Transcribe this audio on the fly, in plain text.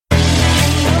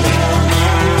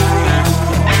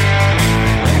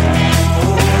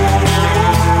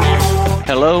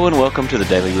Hello and welcome to the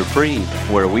Daily Reprieve,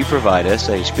 where we provide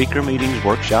essay speaker meetings,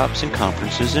 workshops, and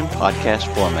conferences in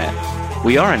podcast format.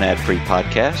 We are an ad-free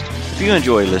podcast. If you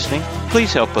enjoy listening,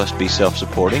 please help us be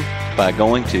self-supporting by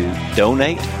going to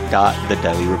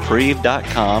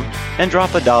donate.thedailyreprieve.com and drop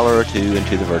 $1 or $2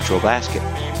 into the virtual basket.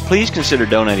 Please consider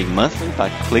donating monthly by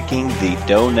clicking the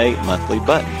Donate Monthly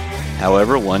button.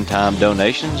 However, one-time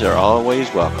donations are always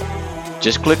welcome.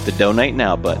 Just click the Donate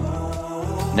Now button.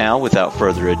 Now, without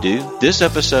further ado, this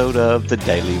episode of the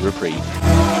Daily Reprieve.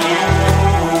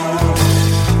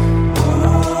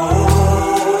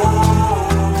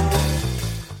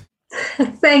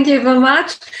 Thank you very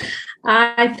much.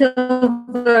 I feel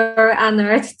very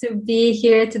honored to be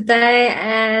here today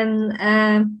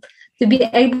and to be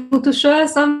able to share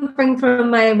something from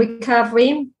my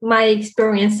recovery, my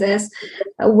experiences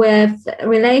with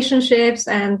relationships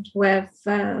and with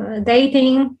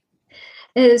dating.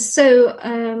 As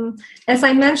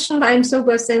I mentioned, I'm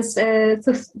sober since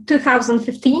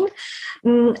 2015,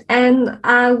 and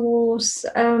I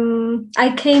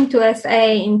came to SA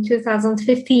in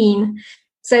 2015.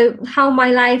 So how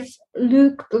my life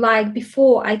looked like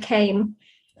before I came,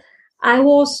 I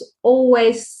was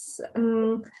always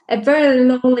a very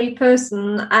lonely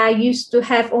person. I used to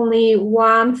have only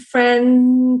one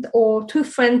friend or two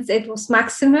friends, it was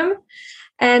maximum,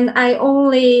 and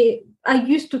I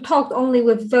used to talk only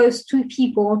with those two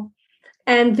people.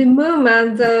 And the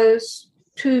moment those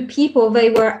two people,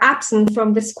 they were absent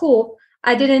from the school,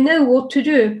 I didn't know what to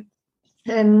do.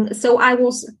 And so I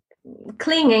was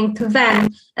clinging to them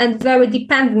and very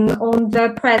dependent on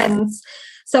their presence.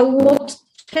 So what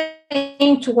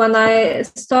changed when I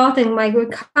started my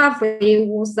recovery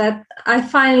was that I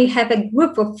finally have a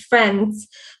group of friends.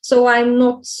 So I'm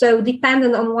not so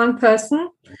dependent on one person.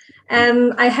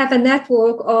 And I have a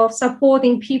network of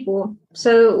supporting people.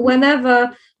 So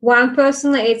whenever one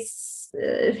person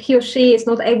he or she is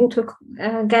not able to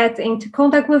get into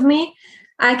contact with me,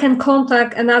 I can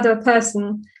contact another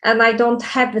person. And I don't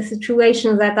have the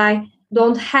situation that I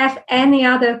don't have any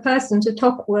other person to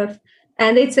talk with.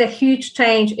 And it's a huge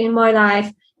change in my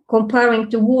life comparing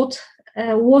to what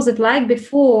was it like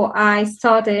before I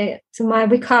started my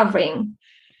recovery.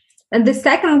 And the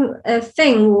second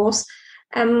thing was,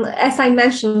 as I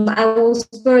mentioned, I was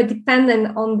very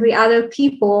dependent on the other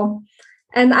people.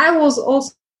 And I was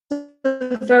also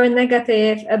very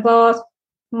negative about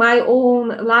my own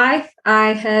life.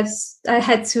 I had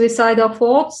suicidal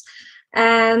thoughts,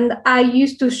 and I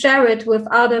used to share it with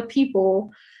other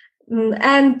people.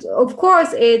 And of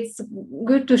course, it's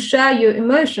good to share your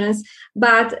emotions,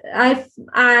 but I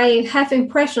have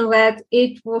impression that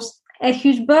it was a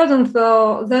huge burden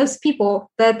for those people,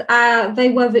 that they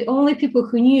were the only people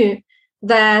who knew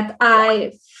that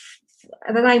I'm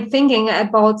thinking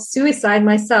about suicide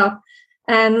myself.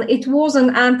 And it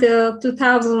wasn't until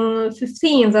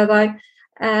 2015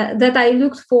 that I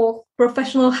looked for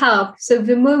professional help. So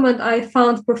the moment I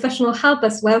found professional help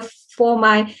as well for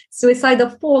my suicidal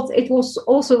thoughts, it was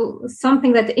also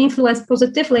something that influenced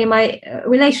positively my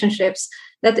relationships.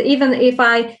 That even if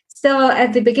I still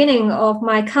at the beginning of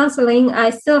my counseling, I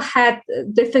still had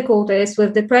difficulties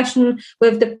with depression,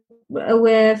 with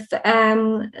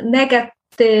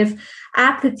negative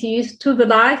attitudes to the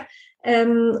life.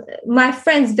 My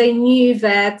friends, they knew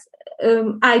that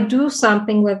I do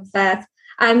something with that.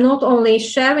 I'm not only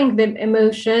sharing the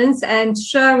emotions and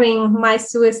sharing my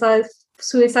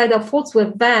suicidal thoughts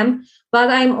with them,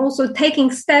 but I'm also taking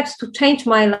steps to change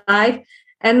my life.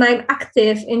 And I'm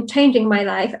active in changing my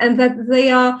life, and that they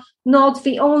are not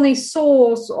the only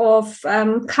source of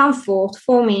comfort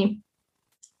for me.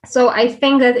 So I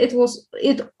think that it was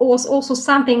also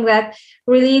something that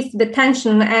released the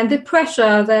tension and the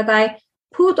pressure that I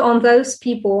put on those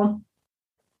people.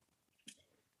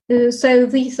 So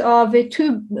these are the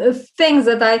two things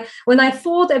that when I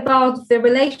thought about the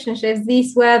relationships,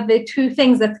 these were the two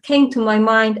things that came to my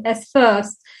mind as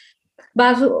first.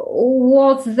 But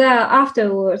what's there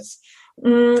afterwards?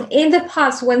 In the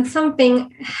past, when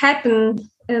something happened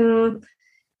in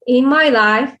my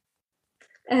life,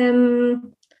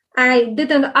 I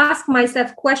didn't ask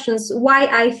myself questions why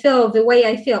I feel the way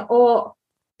I feel. Or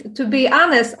to be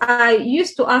honest, I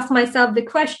used to ask myself the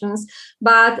questions,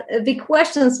 but the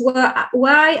questions were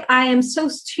why I am so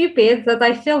stupid that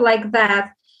I feel like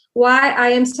that, why I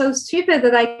am so stupid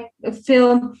that I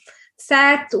feel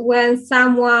sad when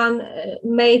someone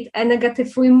made a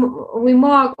negative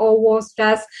remark or was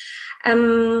just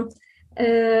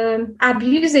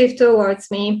abusive towards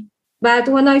me. But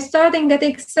when I started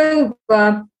getting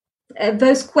sober,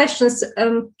 those questions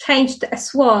changed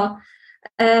as well.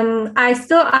 I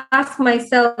still ask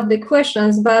myself the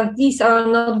questions, but these are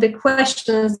not the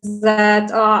questions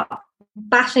that are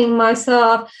bashing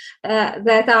myself,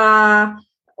 that are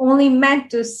only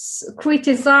meant to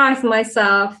criticize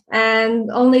myself and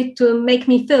only to make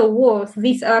me feel worse.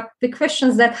 These are the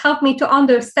questions that help me to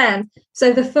understand.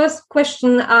 So the first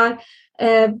question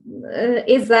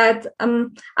is that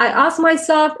I ask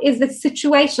myself, is the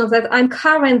situations that I'm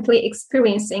currently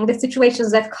experiencing, the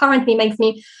situations that currently make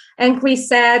me angry,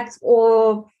 sad,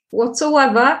 or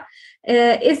whatsoever,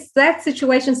 is that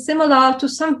situation similar to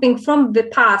something from the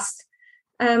past?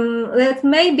 That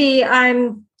maybe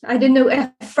I don't know,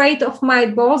 afraid of my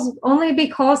boss only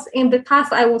because in the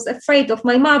past I was afraid of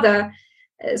my mother.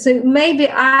 So maybe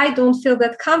I don't feel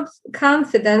that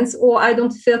confidence, or I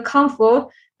don't feel comfort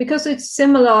because it's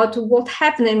similar to what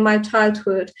happened in my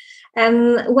childhood.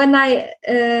 And when I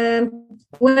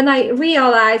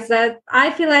realize that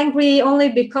I feel angry only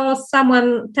because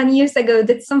someone 10 years ago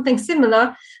did something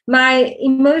similar, my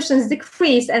emotions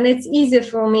decrease and it's easier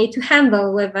for me to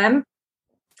handle with them.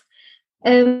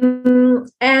 And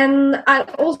I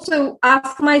also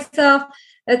ask myself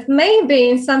that maybe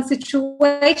in some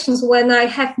situations when I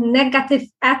have negative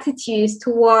attitudes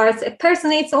towards a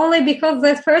person, it's only because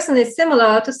that person is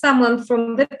similar to someone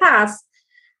from the past.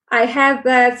 I had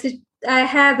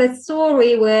that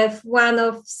story with one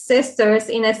of sisters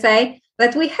in SA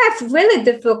that we have really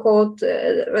difficult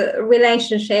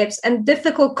relationships and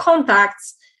difficult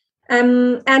contacts.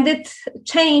 And it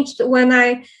changed when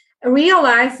I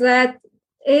realized that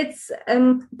it's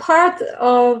part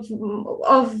of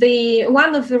the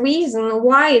one of the reasons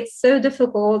why it's so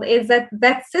difficult is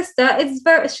that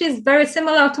sister she's very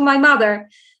similar to my mother.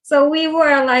 So we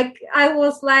were like, I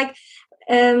was like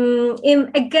in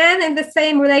the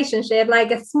same relationship,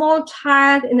 like a small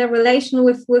child in a relation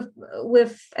with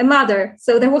a mother.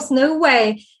 So there was no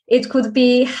way it could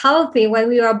be healthy when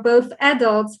we are both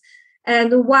adults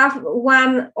and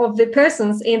one of the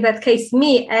persons, in that case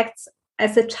me, acts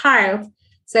as a child.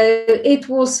 So it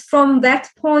was from that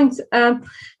point,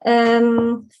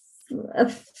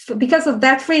 because of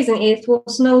that reason, it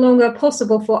was no longer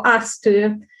possible for us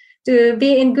to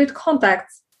be in good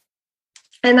contact.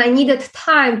 And I needed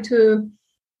time to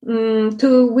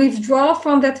withdraw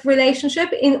from that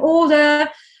relationship in order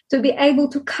to be able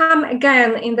to come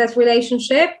again in that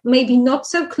relationship, maybe not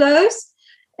so close,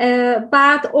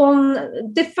 but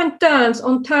on different terms,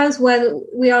 on terms where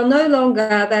we are no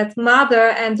longer that mother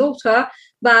and daughter,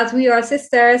 but we are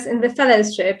sisters in the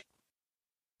fellowship.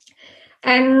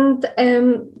 And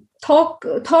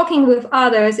talking with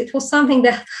others, it was something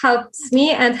that helps me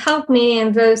and helped me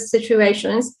in those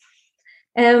situations.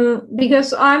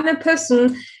 Because I'm a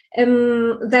person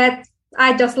that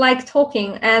I just like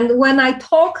talking. And when I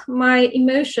talk, my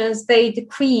emotions, they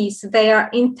decrease, their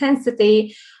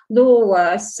intensity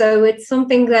lowers. So it's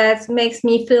something that makes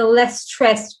me feel less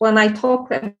stressed when I talk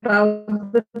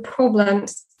about the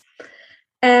problems.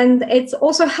 And it's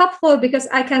also helpful because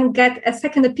I can get a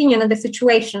second opinion on the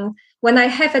situation. When I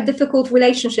have a difficult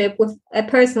relationship with a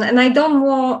person and I don't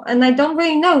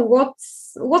really know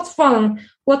what's wrong,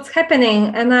 what's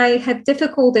happening, and I have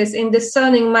difficulties in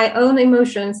discerning my own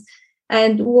emotions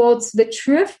and what's the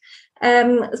truth,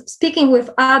 speaking with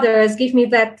others give me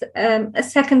that a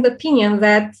second opinion,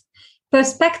 that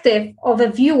perspective of a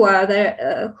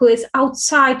viewer who is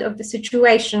outside of the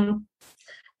situation.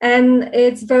 And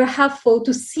it's very helpful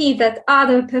to see that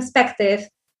other perspective.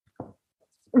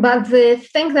 But the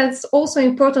thing that's also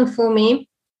important for me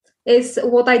is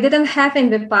what I didn't have in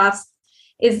the past,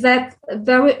 is that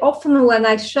very often when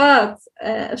I share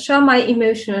my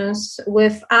emotions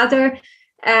with other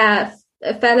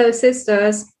fellow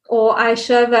sisters, or I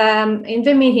share them in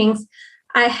the meetings,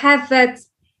 I have that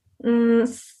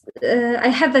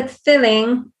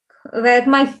feeling that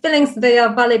my feelings, they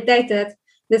are validated.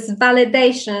 This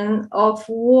validation of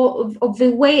the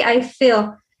way I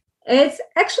feel, it's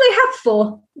actually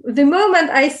helpful. The moment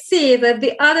I see that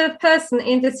the other person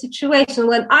in the situation,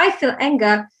 when I feel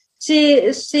anger,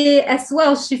 she as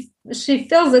well, she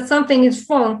feels that something is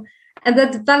wrong, and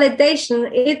that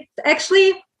validation, it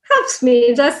actually helps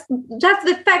me. Just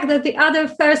the fact that the other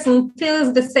person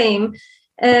feels the same,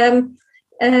 and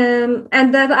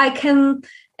that I can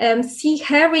see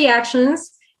her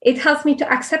reactions. It helps me to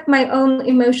accept my own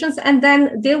emotions and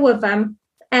then deal with them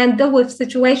and deal with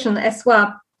situation as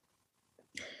well.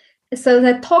 So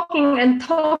that talking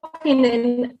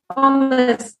in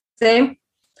honesty,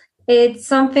 it's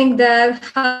something that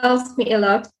helps me a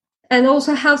lot, and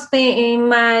also helps me in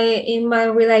my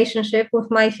relationship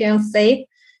with my fiancé.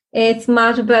 It's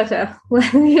much better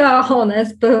when we are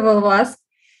honest, both of us.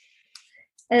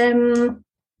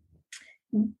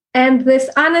 And this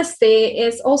honesty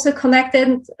is also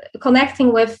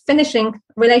connecting with finishing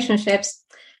relationships.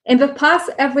 In the past,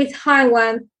 every time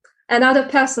when another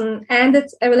person ended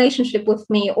a relationship with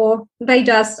me, or they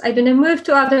just, moved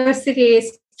to other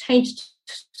cities, changed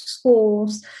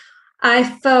schools, I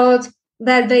felt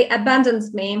that they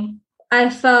abandoned me. I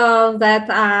felt that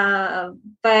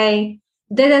they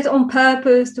did it on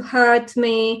purpose to hurt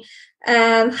me,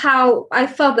 and how I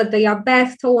felt that they are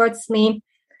bad towards me.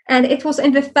 And it was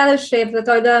in the fellowship that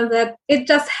I learned that it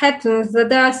just happens, that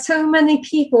there are so many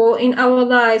people in our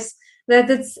lives that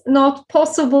it's not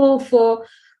possible for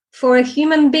a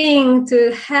human being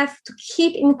to have to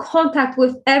keep in contact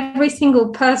with every single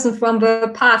person from the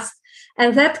past.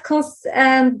 And that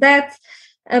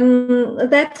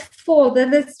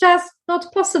it's just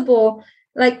not possible.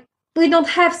 Like, we don't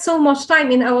have so much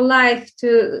time in our life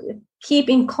to keep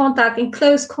in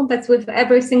close contact with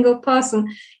every single person.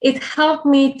 It helped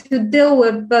me to deal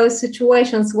with those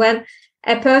situations when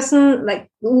a person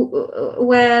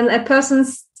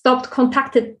stopped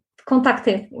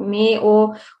contacting me,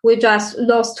 or we just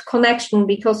lost connection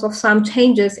because of some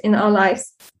changes in our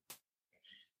lives.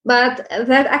 But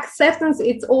that acceptance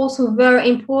is also very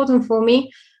important for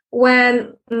me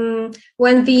when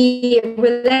the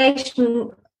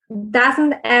relation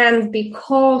doesn't end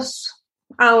because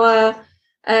we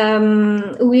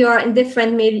are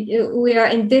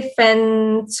in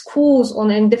different schools,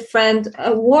 or in different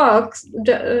works,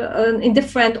 in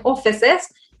different offices,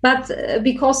 but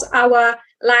because our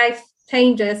life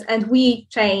changes and we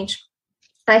change.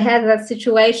 I had that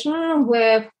situation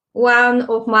with one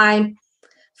of my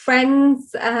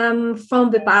friends from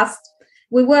the past.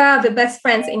 We were the best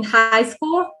friends in high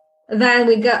school. Then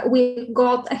we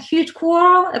got a huge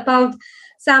quarrel about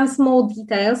some small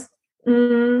details.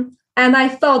 And I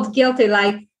felt guilty.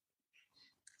 Like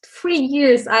 3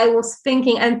 years I was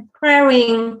thinking and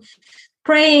praying,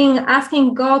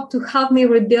 asking God to help me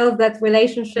rebuild that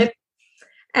relationship.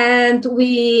 And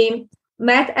we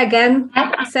met again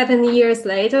 7 years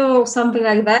later or something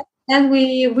like that. And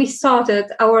we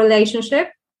restarted our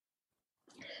relationship.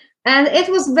 And it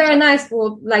was very nice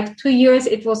for like 2 years.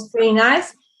 It was pretty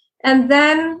nice. And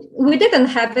then we didn't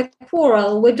have a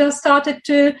quarrel. We just started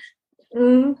to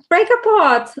break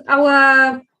apart.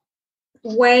 Our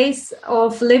ways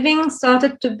of living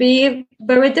started to be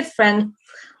very different.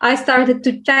 I started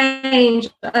to change.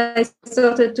 I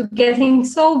started to getting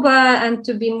sober and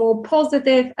to be more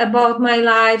positive about my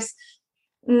lives.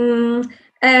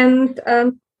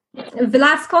 The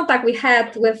last contact I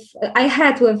had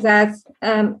with that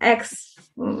ex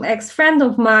friend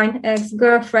of mine, ex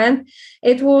girlfriend,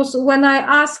 it was when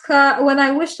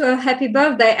I wished her a happy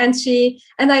birthday, and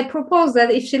I proposed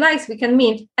that if she likes we can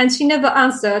meet, and she never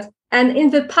answered. And in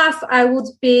the past I would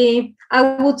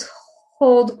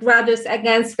hold grudges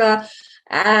against her,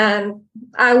 and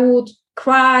I would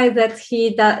cry that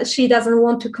she doesn't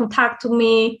want to contact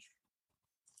me.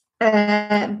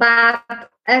 But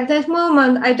at that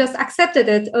moment, I just accepted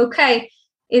it. Okay,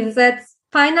 it's that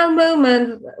final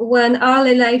moment when our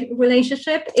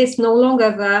relationship is no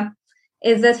longer there.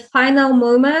 It's that final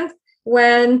moment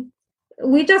when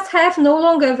we just have no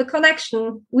longer the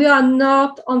connection. We are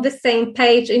not on the same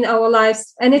page in our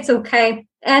lives, and it's okay.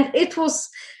 And it was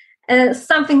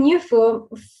something new for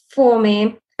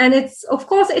me. And of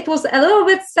course, it was a little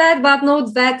bit sad, but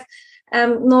not that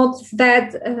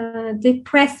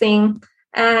depressing,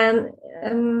 and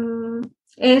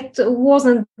it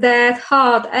wasn't that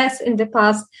hard as in the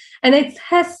past. And it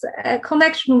has a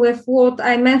connection with what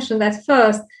I mentioned at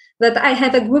first, that I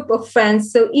have a group of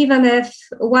friends. So even if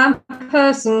one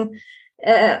person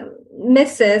even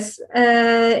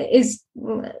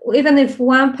if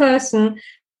one person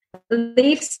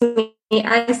leaves me,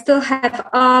 I still have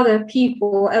other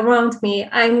people around me.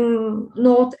 I'm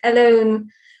not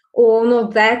alone, or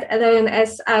not that alone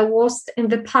as I was in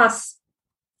the past.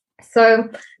 So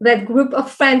that group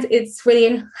of friends, it's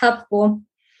really helpful.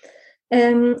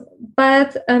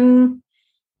 But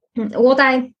what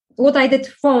I did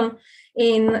wrong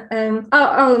in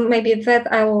maybe that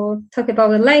I will talk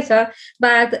about it later.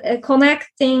 But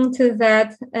connecting to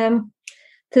that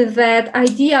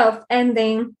idea of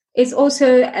ending is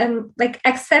also like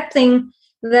accepting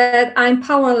that I'm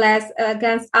powerless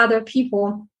against other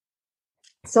people.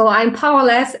 So I'm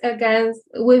powerless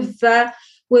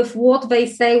with what they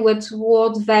say, with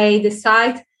what they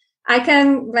decide. I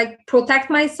can protect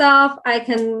myself. I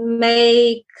can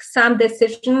make some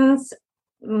decisions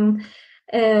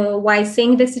while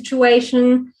seeing the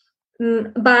situation,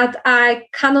 but I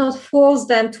cannot force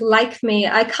them to like me.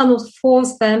 I cannot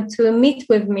force them to meet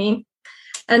with me.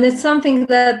 And it's something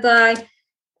that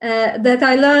that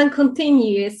I learn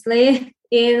continuously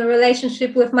in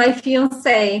relationship with my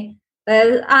fiancé.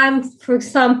 For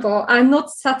example, I'm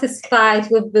not satisfied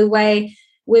with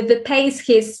the pace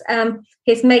he's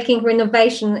making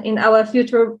renovation in our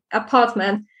future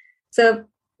apartment. So,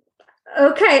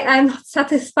 okay, I'm not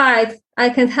satisfied. I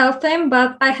can help him,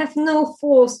 but I have no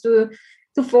force to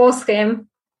force him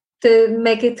to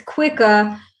make it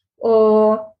quicker,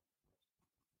 or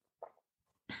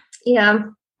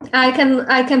I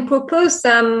can propose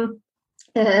some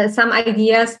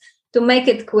ideas to make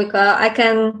it quicker. I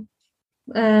can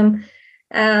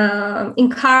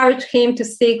encourage him to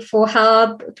seek for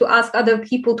help, to ask other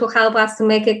people to help us to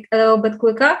make it a little bit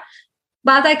quicker.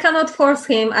 But I cannot force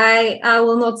him. I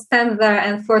will not stand there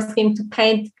and force him to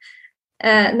paint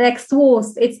next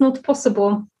walls. It's not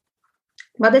possible.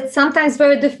 But it's sometimes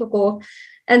very difficult.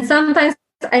 And sometimes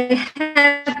I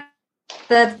have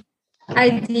that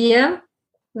idea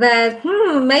that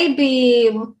maybe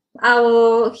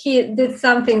he did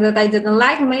something that I didn't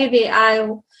like. Maybe I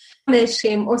will punish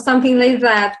him or something like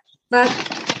that. But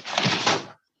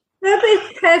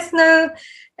it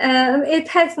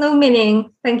has no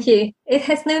meaning. Thank you. It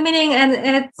has no meaning and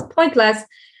it's pointless.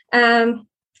 And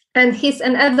he's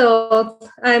an adult.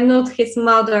 I'm not his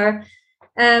mother.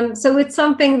 So it's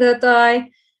something that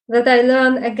I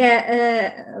learned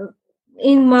again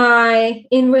in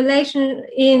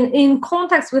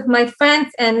contacts with my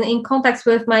friends and in contacts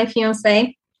with my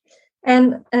fiancé,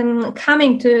 and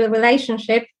coming to a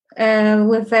relationship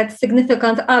with that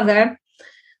significant other.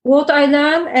 What I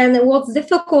learned and what's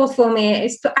difficult for me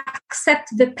is to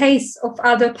accept the pace of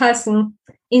other person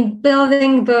in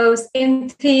building those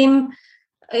intimate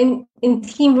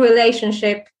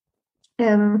relationship.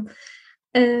 I'm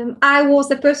a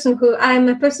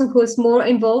person who is more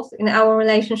involved in our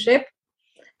relationship,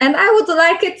 and I would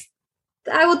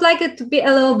like it to be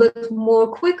a little bit more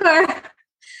quicker.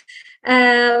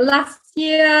 Last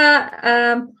year,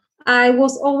 I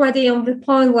was already on the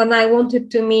point when I wanted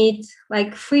to meet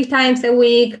like 3 times a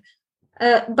week,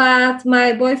 but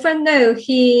my boyfriend, no,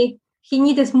 he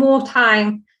needed more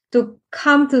time to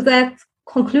come to that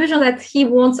conclusion that he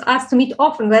wants us to meet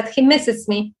often, that he misses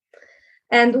me.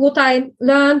 And what I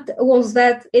learned was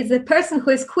that it's a person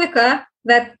who is quicker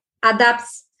that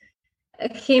adapts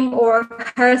him or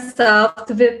herself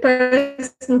to the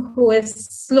person who is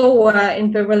slower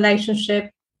in the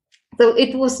relationship. So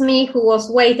it was me who was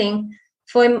waiting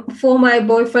for my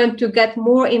boyfriend to get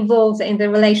more involved in the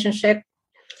relationship.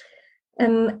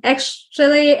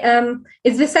 Actually,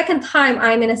 it's the second time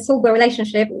I'm in a sober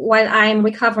relationship while I'm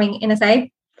recovering in SA.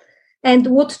 And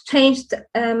what changed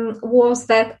was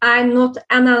that I'm not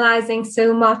analyzing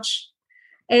so much.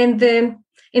 In the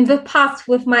past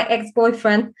with my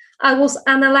ex-boyfriend, I was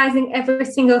analyzing every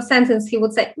single sentence he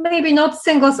would say. Maybe not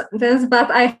single sentence, but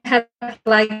I had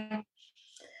like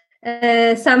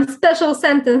some special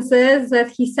sentences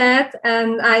that he said,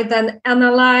 and I then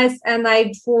analyze and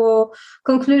I draw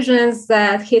conclusions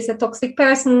that he's a toxic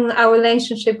person, our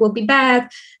relationship will be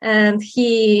bad, and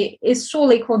he is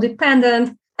surely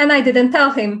codependent. And I didn't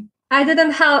tell him. I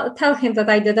didn't tell him that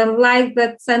I didn't like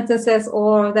that sentences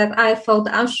or that I felt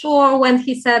unsure when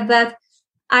he said that.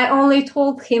 I only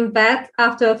told him that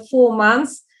after 4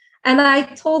 months. And I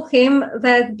told him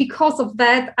that because of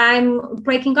that, I'm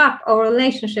breaking up our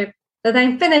relationship, that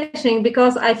I'm finishing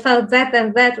because I felt that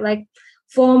and that like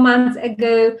 4 months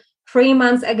ago, 3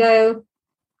 months ago.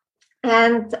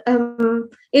 And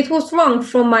it was wrong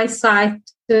from my side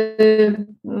to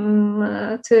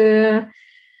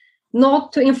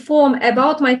not to inform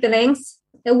about my feelings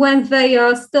when they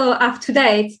are still up to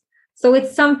date. So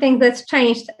it's something that's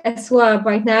changed as well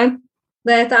right now,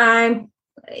 that I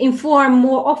inform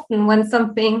more often when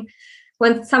something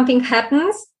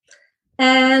happens.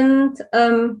 And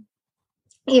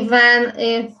even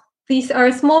if these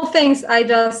are small things, I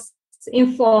just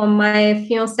inform my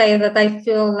fiancé that I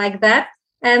feel like that.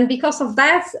 And because of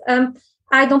that,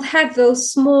 I don't have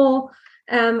those small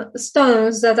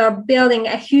stones that are building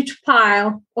a huge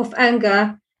pile of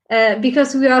anger,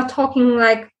 because we are talking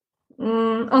like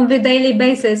on the daily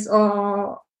basis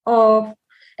or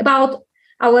about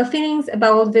our feelings,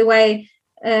 about the way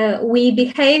we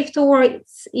behave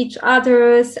towards each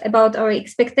other, about our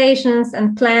expectations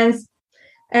and plans,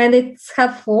 and it's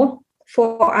helpful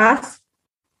for us.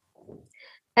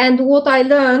 And what I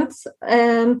learned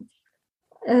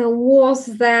was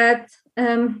that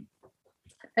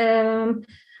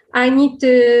I need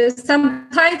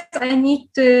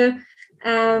to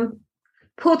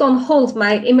put on hold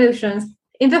my emotions.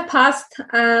 In the past,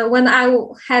 when I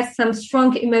had some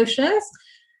strong emotions,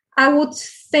 I would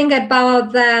think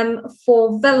about them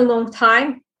for a very long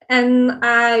time and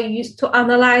I used to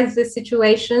analyze the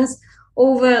situations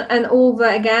over and over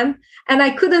again. And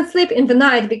I couldn't sleep in the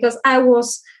night because I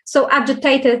was so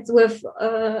agitated with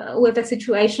the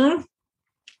situation.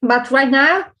 But right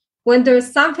now, when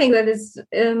there's something that is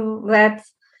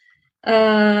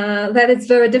that it's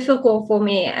very difficult for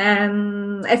me,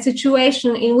 and a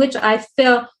situation in which I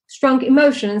feel strong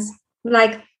emotions,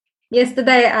 like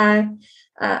yesterday,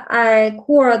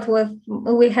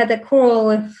 we had a quarrel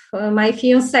with my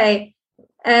fiance,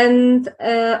 and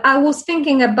I was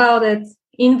thinking about it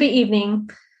in the evening,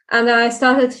 and I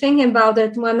started thinking about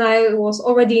it when I was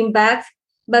already in bed.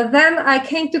 But then I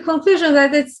came to conclusion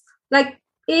that it's like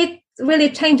it really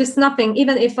changes nothing,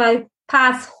 even if I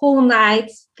pass whole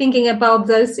night thinking about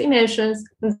those emotions,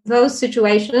 those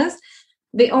situations.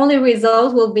 The only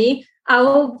result will be I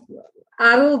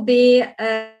will be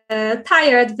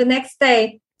tired the next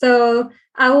day. So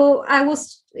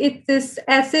it is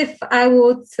as if I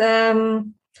would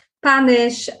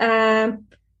punish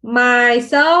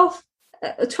myself,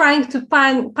 trying to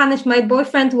punish my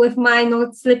boyfriend with my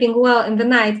not sleeping well in the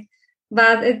night.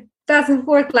 But it doesn't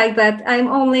work like that.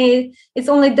 It's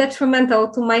only detrimental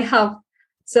to my health.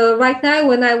 So right now,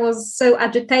 when I was so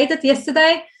agitated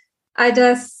yesterday, I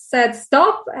just said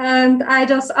stop, and I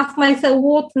just asked myself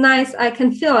what nice I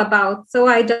can feel about. So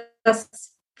I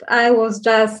was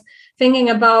just thinking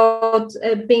about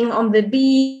being on the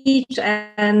beach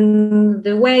and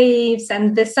the waves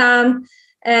and the sun,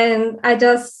 and I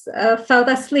just fell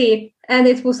asleep. And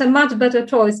it was a much better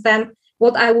choice than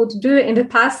what I would do in the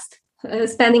past,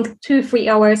 spending 2-3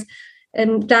 hours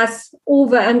and just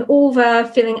over and over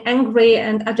feeling angry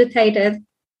and agitated.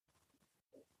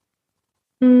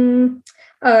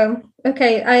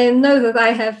 Okay, I know that I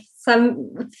have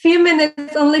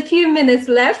only few minutes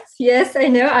left. Yes, I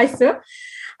know, I saw.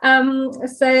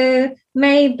 So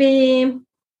maybe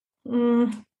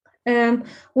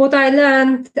what I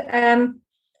learned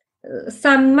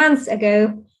some months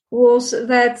ago was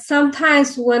that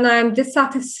sometimes when I'm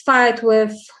dissatisfied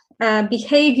with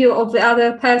behavior of the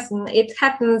other person, it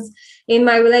happens in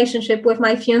my relationship with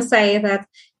my fiance that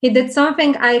he did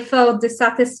something, I felt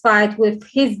dissatisfied with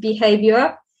his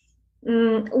behavior.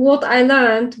 What I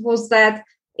learned was that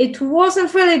it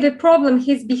wasn't really the problem,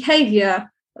 his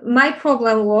behavior. My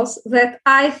problem was that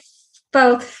I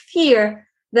felt fear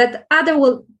that other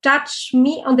will judge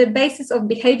me on the basis of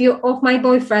behavior of my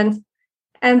boyfriend.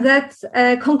 And that's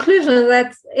a conclusion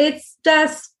that it's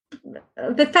just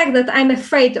the fact that I'm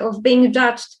afraid of being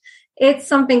judged. It's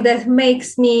something that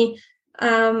makes me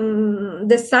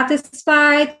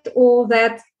dissatisfied, or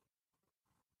that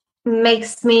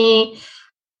makes me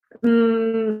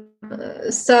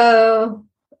so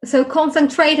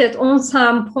concentrated on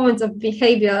some points of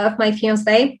behavior of my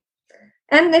fiance.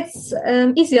 And it's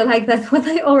easier like that when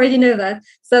I already know that.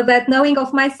 So that knowing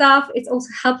of myself, it's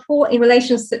also helpful in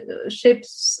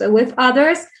relationships with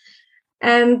others.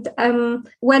 And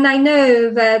when I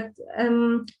know that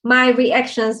my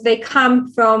reactions, they come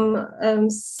from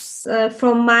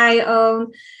my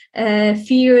own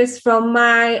fears, from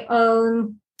my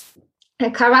own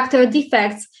character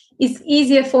defects, it's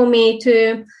easier for me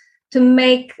to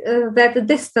make that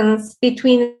distance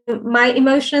between my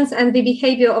emotions and the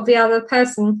behavior of the other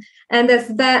person. And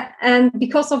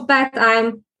because of that,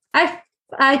 I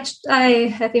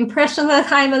have impression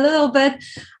that I'm a little bit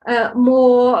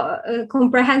more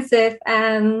comprehensive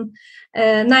and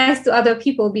nice to other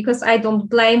people, because I don't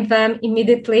blame them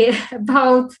immediately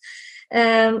about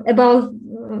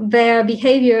their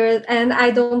behavior, and I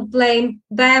don't blame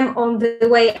them on the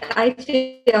way I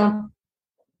feel.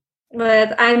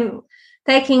 But I'm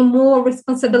taking more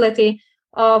responsibility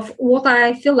of what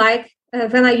I feel like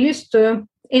than I used to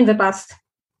in the past.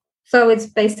 So it's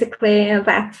basically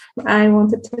that I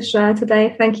wanted to share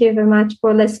today. Thank you very much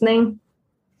for listening.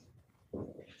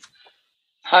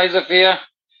 Hi, Zofia.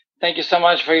 Thank you so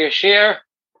much for your share.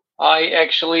 I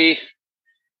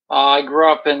grew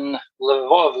up in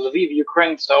Lviv,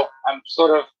 Ukraine, so I'm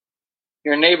sort of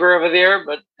your neighbor over there,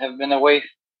 but have been away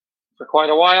for quite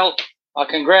a while.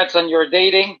 Congrats on your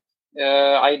dating.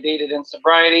 I dated in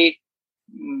sobriety,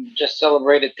 just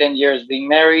celebrated 10 years being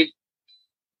married.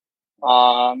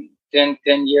 10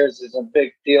 years is a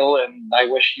big deal, and I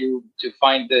wish you to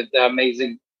find the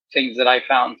amazing things that I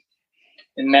found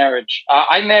in marriage.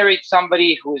 I married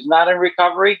somebody who is not in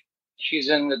recovery. She's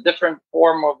in a different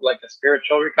form of like a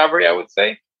spiritual recovery, I would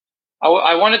say.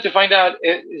 I wanted to find out,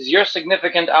 is your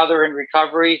significant other in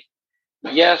recovery?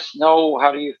 Yes, no,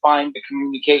 how do you find the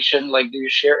communication? Like, do you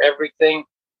share everything?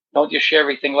 Don't you share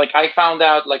everything? Like, I found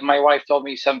out, like, my wife told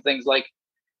me some things, like,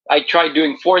 I tried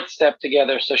doing fourth step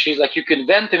together. So she's like, you can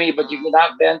vent to me, but you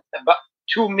cannot vent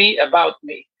to me about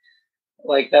me.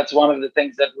 Like that's one of the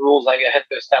things that rules I had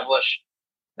to establish,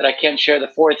 that I can't share the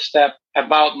fourth step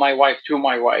about my wife to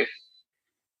my wife.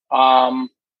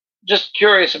 Just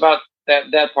curious about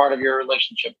that part of your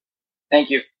relationship. Thank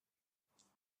you.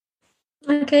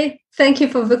 Okay, thank you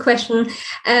for the question.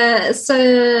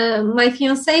 So my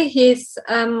fiance, he's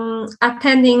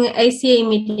attending ACA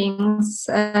meetings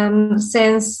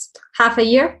since half a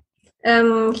year.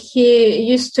 He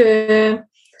used to,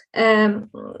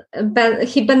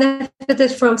 he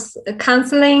benefited from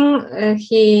counseling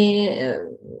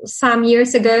some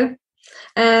years ago.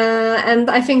 And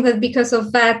I think that because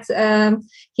of that,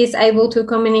 he's able to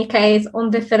communicate on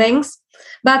the feelings.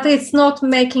 But it's not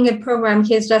making a program.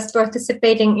 He's just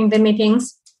participating in the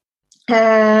meetings,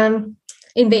 in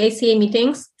the ACA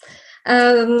meetings.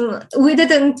 We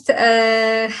didn't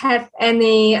have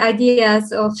any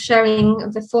ideas of sharing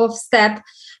the fourth step.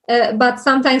 But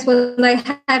sometimes when I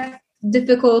have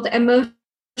difficult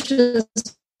emotions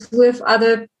with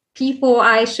other people,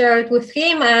 I share it with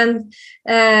him, and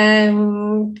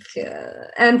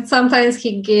sometimes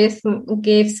he gives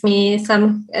me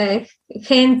some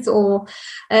hints or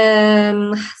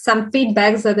some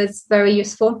feedbacks that is very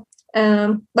useful.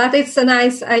 But it's a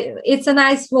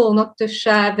nice rule not to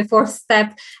share the fourth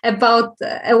step about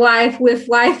a wife with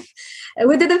wife.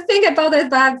 We didn't think about it,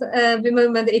 but the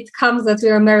moment it comes that we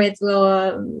are married,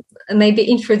 we'll maybe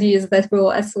introduce that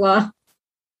rule as well.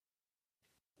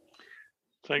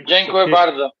 Dziękuję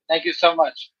bardzo. Thank you so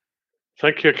much.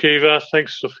 Thank you, Kiva.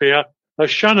 Thanks, Zofia.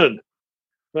 Shannon,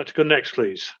 let's go next,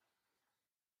 please.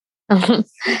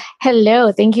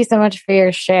 Hello. Thank you so much for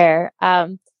your share.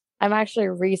 I'm actually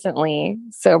recently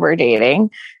sober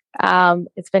dating.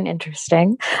 It's been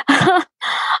interesting.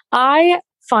 I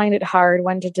find it hard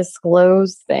when to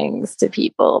disclose things to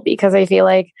people because I feel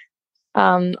like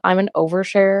I'm an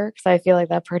oversharer because I feel like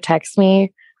that protects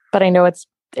me, but I know it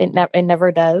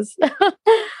never does.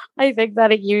 I think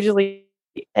that it usually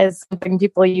is something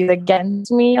people use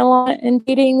against me a lot in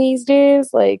dating these days.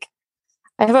 Like,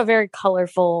 I have a very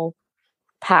colorful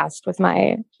past with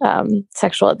my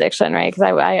sexual addiction, right? Because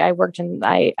I worked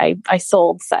I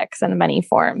sold sex in many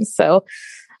forms. So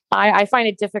I find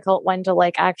it difficult when to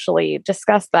like actually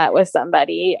discuss that with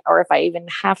somebody, or if I even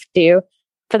have to.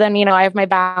 But then, I have my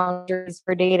boundaries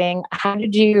for dating. How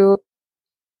did you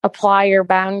apply your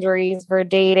boundaries for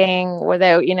dating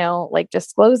without, like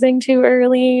disclosing too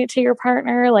early to your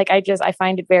partner? Like, I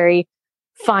find it very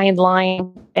fine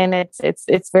line, and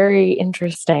it's very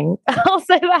interesting. I'll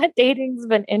say that dating's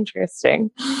been interesting.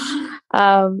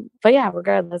 But yeah,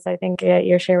 regardless, I think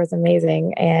your share was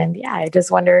amazing. And yeah, I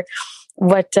just wonder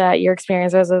what your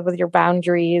experience was with your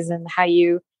boundaries and how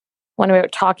you went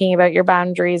about talking about your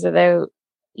boundaries without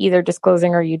either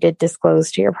disclosing or you did disclose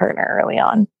to your partner early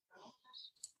on.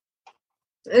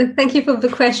 Thank you for the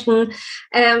question.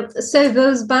 So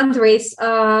those boundaries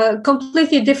are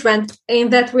completely different in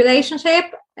that relationship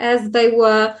as they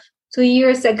were 2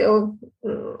 years ago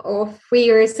or 3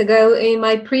 years ago in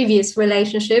my previous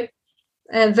relationship.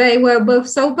 They were both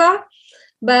sober,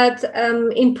 but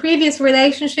in previous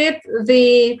relationship,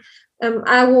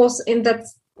 I was in that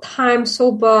time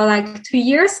sober like 2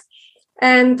 years,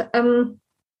 and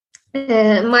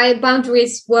my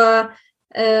boundaries were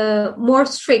more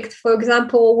strict. For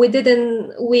example, we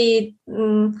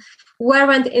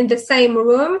weren't in the same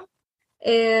room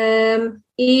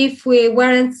if we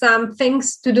weren't some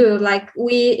things to do. Like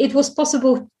it was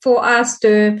possible for us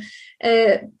to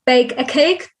bake a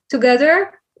cake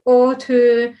together or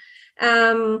to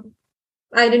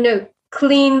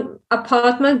clean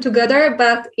apartment together,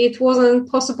 but it wasn't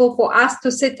possible for us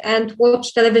to sit and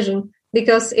watch television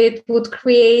because it would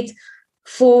create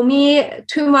for me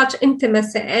too much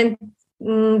intimacy, and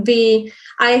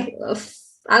I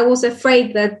was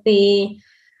afraid that the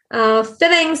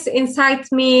feelings inside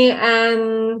me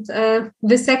and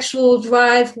the sexual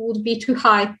drive would be too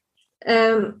high.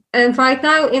 And right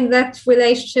now, in that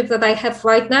relationship that I have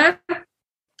right now,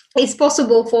 it's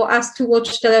possible for us to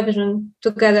watch television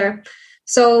together.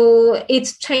 So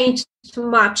it's changed too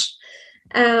much.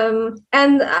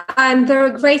 And I'm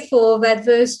very grateful that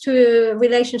those two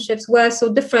relationships were so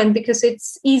different, because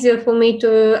it's easier for me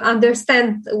to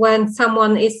understand when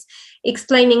someone is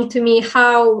explaining to me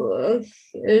how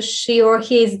she or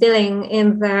he is dealing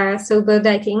in their sober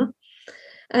dating.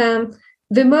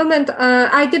 The moment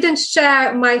I didn't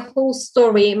share my whole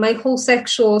story, my whole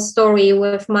sexual story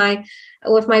with my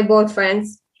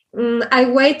boyfriends. I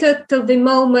waited till the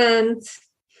moment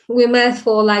we met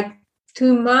for like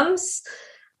 2 months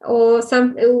or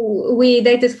we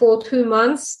dated for 2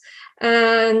 months,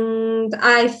 and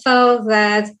I felt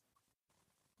that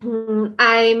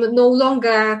I'm no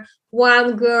longer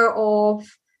one girl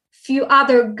of few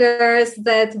other girls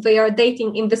that they are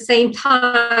dating in the same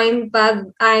time, but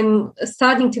I'm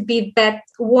starting to be that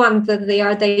one that they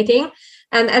are dating.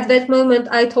 And at that moment,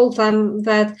 I told them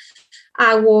that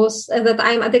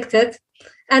I'm addicted.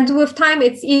 And with time,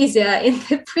 it's easier. In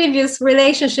the previous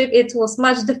relationship, it was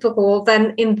much difficult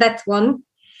than in that one.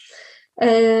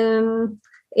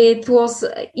 It was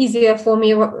easier for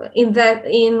me in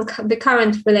the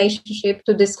current relationship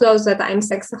to disclose that I'm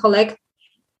sexaholic.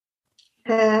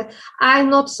 I'm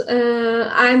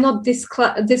not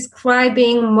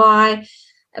describing my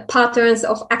patterns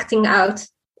of acting out.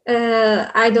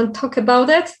 I don't talk about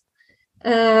it.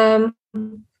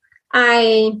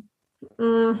 I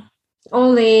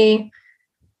only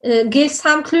give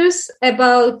some clues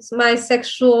about my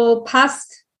sexual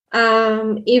past.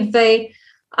 If they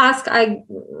ask, I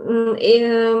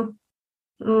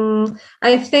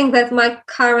think that my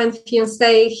current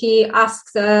fiancé, he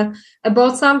asked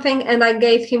about something and I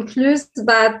gave him clues,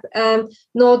 but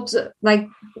not like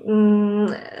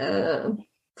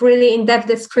really in-depth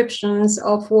descriptions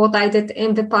of what I did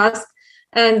in the past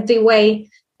and the way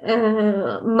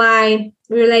my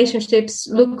relationships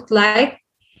looked like.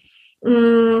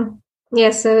 So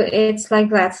it's like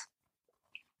that.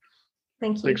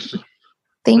 Thank you. Thanks.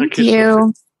 Thank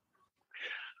you.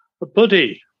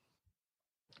 Buddy.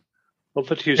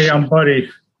 Over to you, Hey, sir. I'm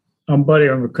Buddy.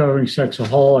 I'm recovering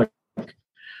sexaholic.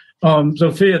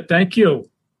 Zofia, thank you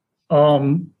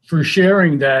for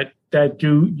sharing that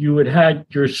you had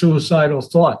your suicidal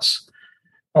thoughts.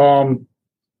 From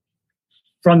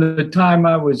the time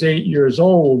I was 8 years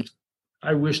old,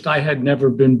 I wished I had never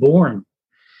been born.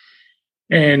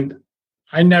 And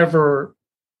I never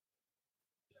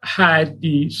had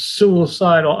the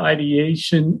suicidal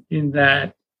ideation in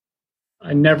that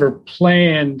I never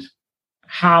planned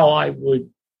how I would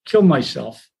kill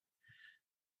myself.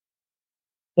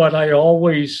 But I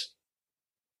always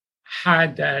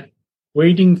had that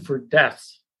waiting for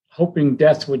death, hoping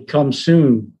death would come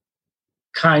soon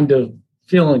kind of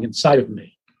feeling inside of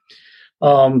me.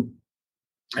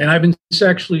 And I've been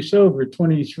sexually sober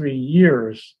 23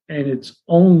 years, and it's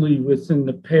only within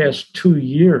the past 2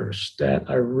 years that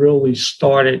I really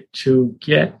started to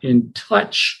get in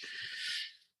touch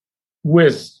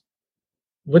with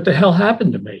what the hell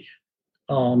happened to me.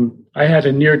 I had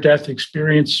a near-death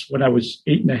experience when I was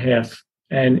 8.5,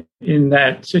 and in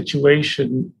that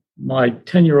situation, my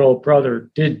 10-year-old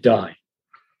brother did die.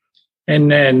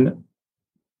 And then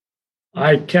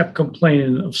I kept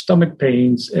complaining of stomach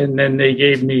pains, and then they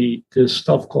gave me this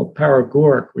stuff called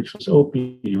paregoric, which was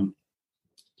opium.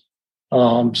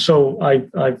 So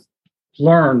I've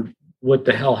learned what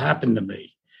the hell happened to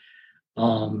me.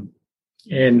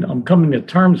 And I'm coming to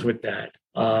terms with that.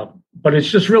 But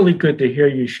it's just really good to hear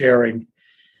you sharing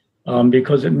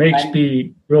because it makes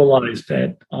me realize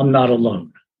that I'm not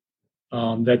alone,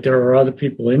 that there are other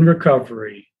people in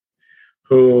recovery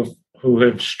who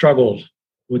have struggled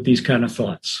with these kind of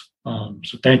thoughts.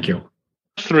 So thank you.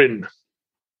 Catherine.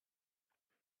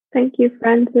 Thank you,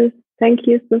 Francis. Thank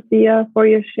you, Zofia, for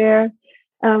your share.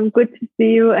 Good to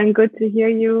see you and good to hear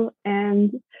you.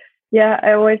 And yeah,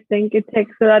 I always think it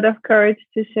takes a lot of courage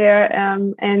to share,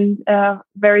 and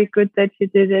very good that you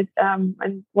did it.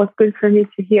 And was good for me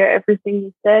to hear everything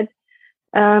you said.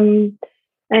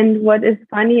 And what is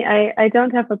funny, I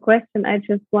don't have a question. I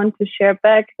just want to share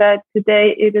back that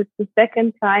today it is the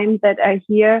second time that I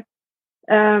hear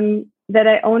that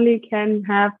I only can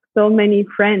have so many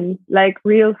friends, like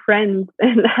real friends.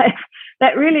 And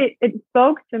that really, it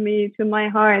spoke to me, to my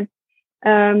heart.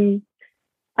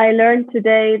 I learned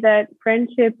today that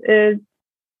friendship is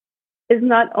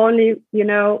not only,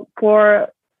 for,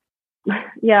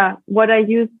 what I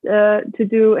used to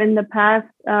do in the past,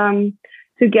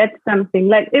 to get something.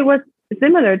 Like it was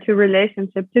similar to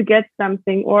relationship, to get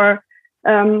something, or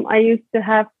I used to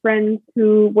have friends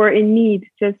who were in need,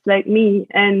 just like me,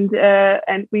 and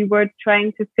we were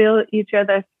trying to fill each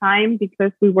other's time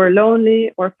because we were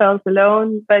lonely or felt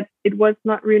alone, but it was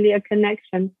not really a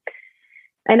connection.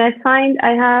 And I find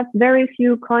I have very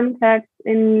few contacts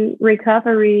in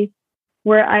recovery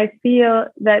where I feel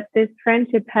that this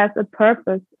friendship has a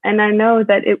purpose, and I know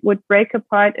that it would break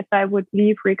apart if I would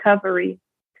leave recovery.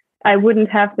 I wouldn't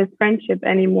have this friendship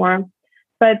anymore.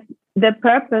 But the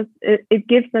purpose, it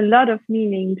gives a lot of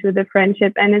meaning to the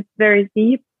friendship, and it's very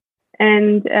deep,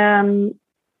 and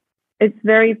it's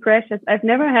very precious. I've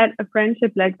never had a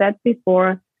friendship like that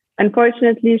before.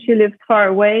 Unfortunately, she lives far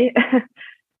away,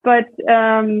 but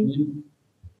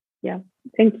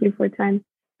thank you for time.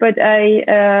 But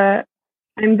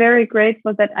I'm very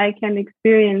grateful that I can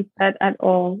experience that at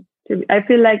all I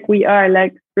feel like we are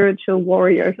like spiritual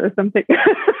warriors or something.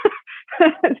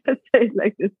 Let's say it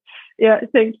like this. Yeah,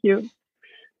 thank you.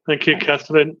 Thank you,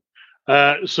 Catherine.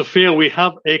 Zofia, we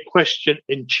have a question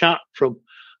in chat from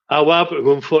Awab,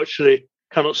 who unfortunately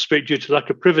cannot speak due to lack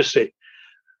of privacy.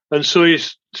 And so he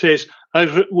says,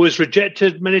 I was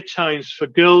rejected many times for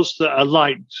girls that I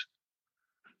liked.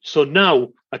 So now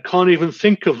I can't even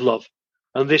think of love,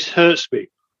 and this hurts me.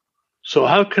 So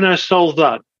how can I solve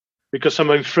that? Because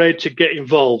I'm afraid to get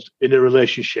involved in a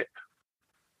relationship.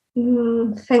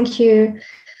 Thank you.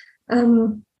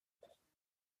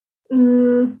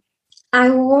 I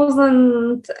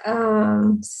wasn't,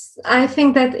 I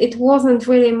think that it wasn't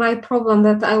really my problem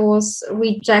that I was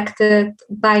rejected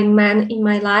by men in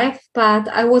my life, but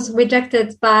I was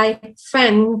rejected by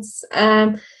friends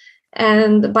and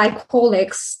by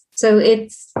colleagues. So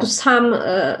it's to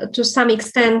some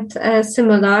extent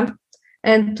similar.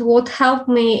 And what helped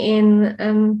me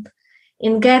in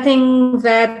getting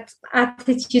that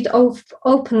attitude of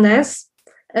openness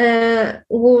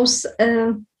was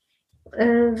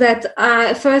that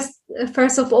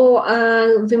first of all,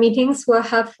 the meetings were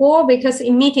helpful because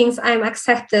in meetings I'm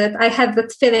accepted. I had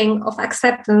that feeling of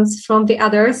acceptance from the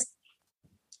others.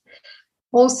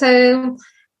 Also,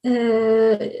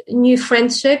 new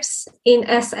friendships in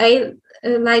SA,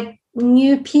 like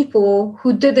new people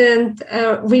who didn't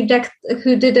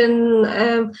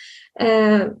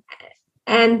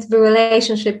end the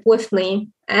relationship with me,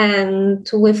 and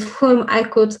with whom I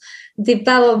could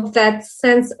develop that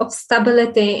sense of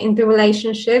stability in the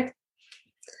relationship.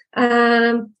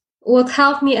 What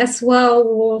helped me as well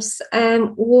was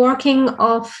working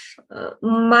off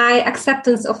my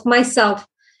acceptance of myself,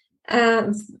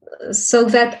 so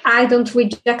that I don't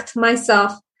reject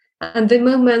myself. And the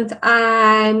moment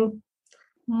I'm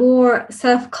more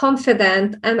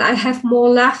self-confident and I have more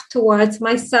love towards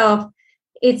myself,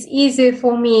 it's easier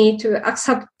for me to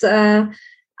accept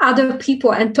other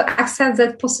people and to accept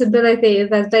that possibility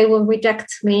that they will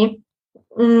reject me.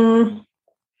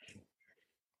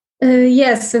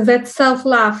 Yes, that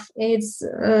self-love is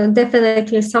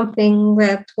definitely something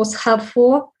that was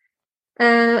helpful.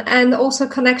 And also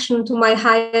connection to my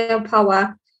higher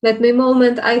power. That the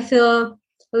moment I feel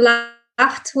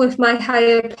loved with my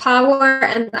higher power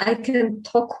and I can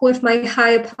talk with my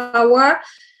higher power,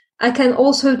 I can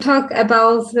also talk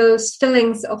about those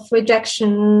feelings of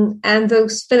rejection and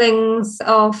those feelings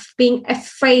of being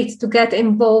afraid to get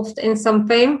involved in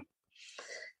something.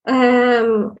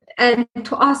 And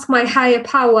to ask my higher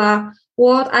power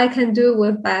what I can do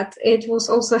with that. It was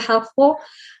also helpful.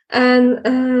 And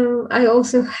I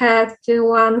also had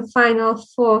one final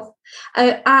thought.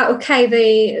 The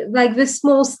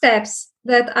small steps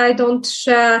that I don't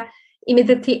share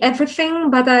immediately everything,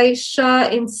 but I share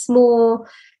in small,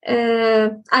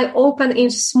 I open in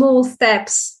small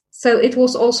steps. So it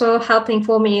was also helping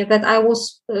for me that I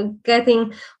was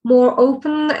getting more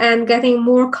open and getting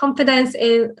more confidence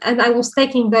in, and I was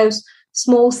taking those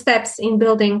small steps in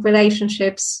building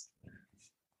relationships.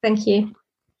 Thank you.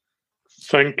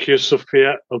 Thank you,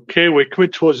 Zofia. Okay, we're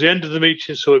coming towards the end of the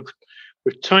meeting, so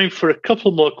we've time for a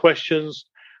couple more questions,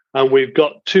 and we've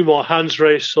got 2 more hands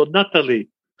raised. So, Natalie,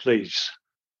 please.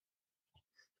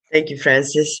 Thank you,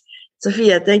 Francis.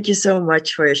 Zofia, thank you so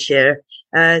much for your share.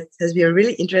 It has been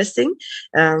really interesting.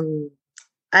 I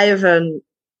have a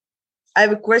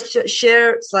question,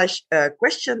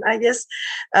 question, I guess.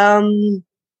 I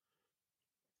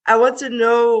want to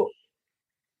know,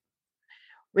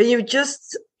 when you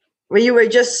were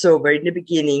just sober in the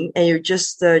beginning and you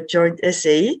just joined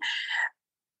SA,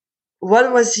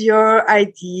 what was your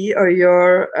idea or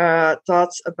your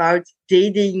thoughts about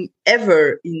dating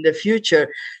ever in the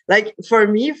future? Like for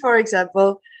me, for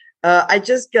example, I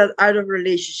just got out of a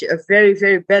relationship, a very,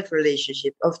 very bad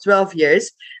relationship of 12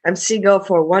 years. I'm single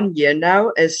for 1 year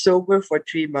now and sober for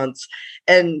 3 months.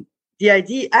 And the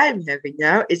idea I'm having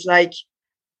now is like,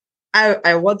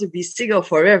 I want to be single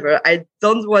forever. I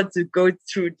don't want to go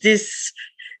through this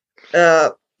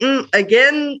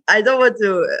again. I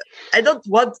don't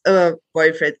want a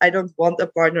boyfriend. I don't want a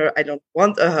partner. I don't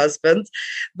want a husband.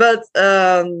 But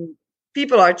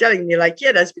people are telling me like,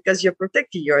 yeah, that's because you're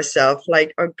protecting yourself.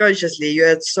 Like unconsciously, you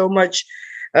had so much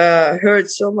hurt,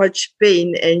 so much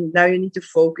pain, and now you need to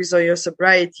focus on your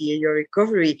sobriety and your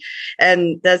recovery.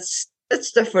 And that's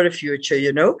stuff for the future,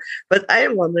 you know. But I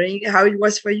am wondering how it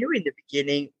was for you in the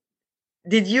beginning.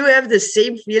 Did you have the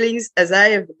same feelings as I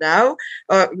have now,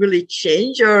 or will it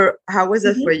change, or how was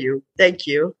that for you? Thank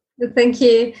you. Thank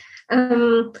you.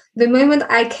 The moment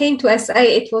I came to SA,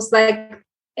 it was like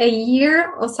a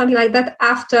year or something like that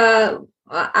after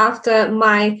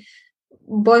my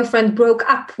boyfriend broke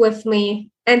up with me.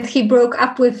 and he broke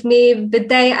up with me the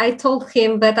day I told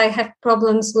him that I have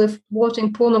problems with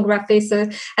watching pornography. So,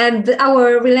 and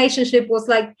our relationship was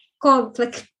like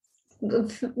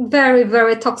very,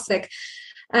 very toxic.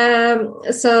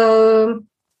 So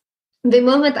the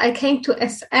moment I came to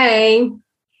SA,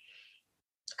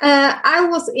 I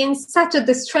was in such a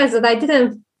distress that I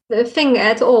didn't think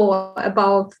at all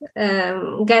about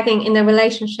getting in a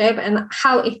relationship and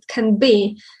how it can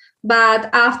be. But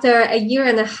after a year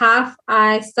and a half,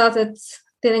 I started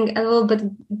feeling a little bit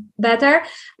better.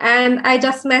 And I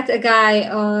just met a guy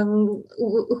who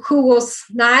was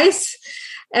nice,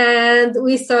 and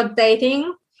we started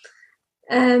dating.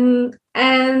 And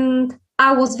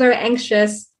I was very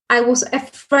anxious. I was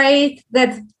afraid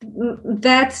that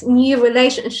that new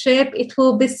relationship, it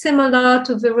will be similar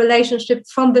to the relationship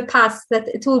from the past, that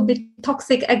it will be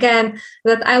toxic again,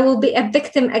 that I will be a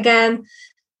victim again.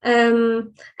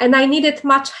 And I needed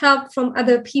much help from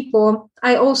other people.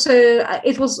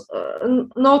 It was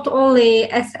not only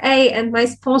SA and my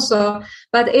sponsor,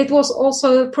 but it was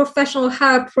also professional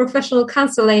help, professional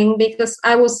counseling, because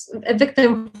I was a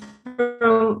victim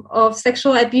of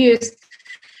sexual abuse.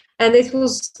 And it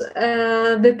was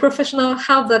the professional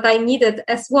help that I needed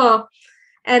as well.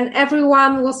 And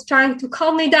everyone was trying to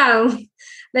calm me down,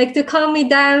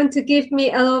 to give me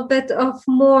a little bit of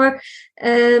more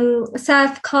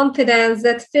self-confidence,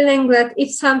 that feeling that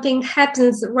if something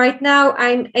happens right now,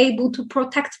 I'm able to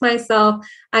protect myself,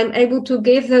 I'm able to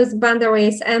give those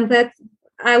boundaries, and that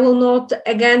I will not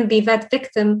again be that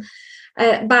victim.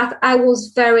 But I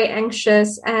was very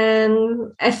anxious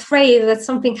and afraid that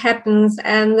something happens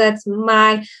and that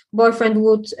my boyfriend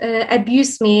would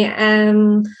abuse me.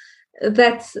 And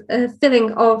that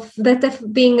feeling of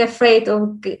being afraid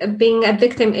of being a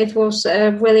victim, it was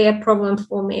really a problem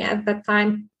for me at that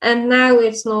time. And now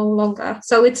it's no longer.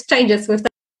 So it changes with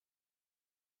that.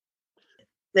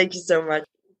 Thank you so much.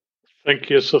 Thank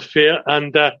you, Zofia.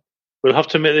 And we'll have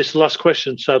to make this last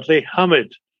question, sadly.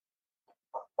 Hamid.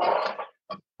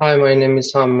 Hi, my name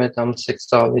is Hamid. I'm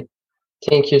sexaholic.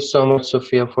 Thank you so much,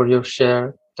 Zofia, for your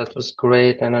share. That was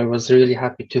great. And I was really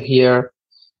happy to hear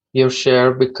your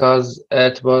share, because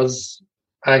it was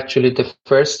actually the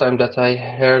first time that I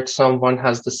heard someone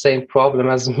has the same problem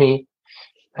as me.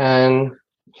 And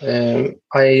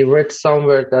I read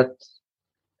somewhere that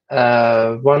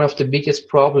one of the biggest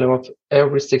problem of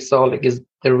every sexaholic is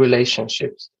the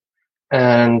relationships.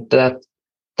 And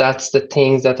that's the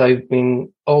things that I've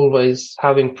been always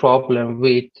having problem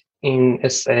with in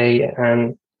SA,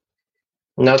 and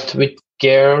not with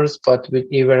girls, but with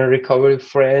even recovery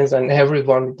friends and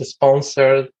everyone with the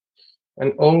sponsor,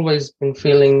 and always been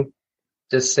feeling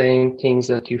the same things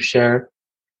that you share.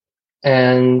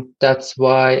 And that's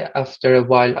why after a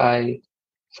while I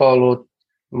followed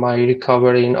my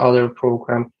recovery in other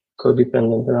program,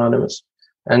 Codependent Anonymous,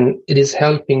 and it is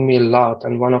helping me a lot.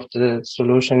 And one of the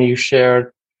solutions you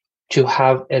shared, to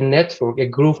have a network, a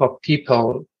group of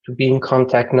people to be in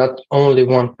contact, not only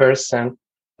one person,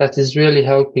 that is really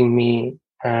helping me.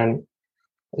 And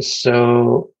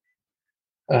so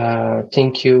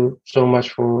thank you so much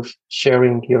for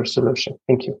sharing your solution.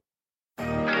 Thank you.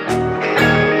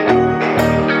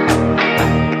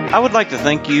 I would like to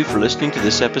thank you for listening to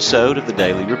this episode of the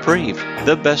Daily Reprieve,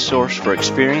 the best source for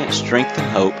experience, strength,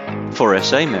 and hope for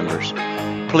SA members.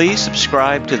 Please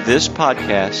subscribe to this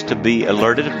podcast to be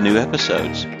alerted of new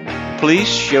episodes. Please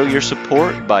show your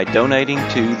support by donating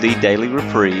to The Daily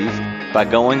Reprieve by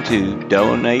going to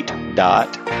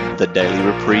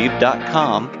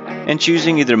donate.thedailyreprieve.com and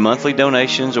choosing either monthly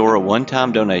donations or a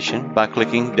one-time donation by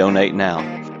clicking Donate Now.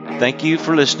 Thank you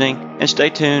for listening, and stay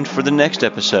tuned for the next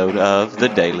episode of The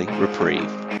Daily Reprieve.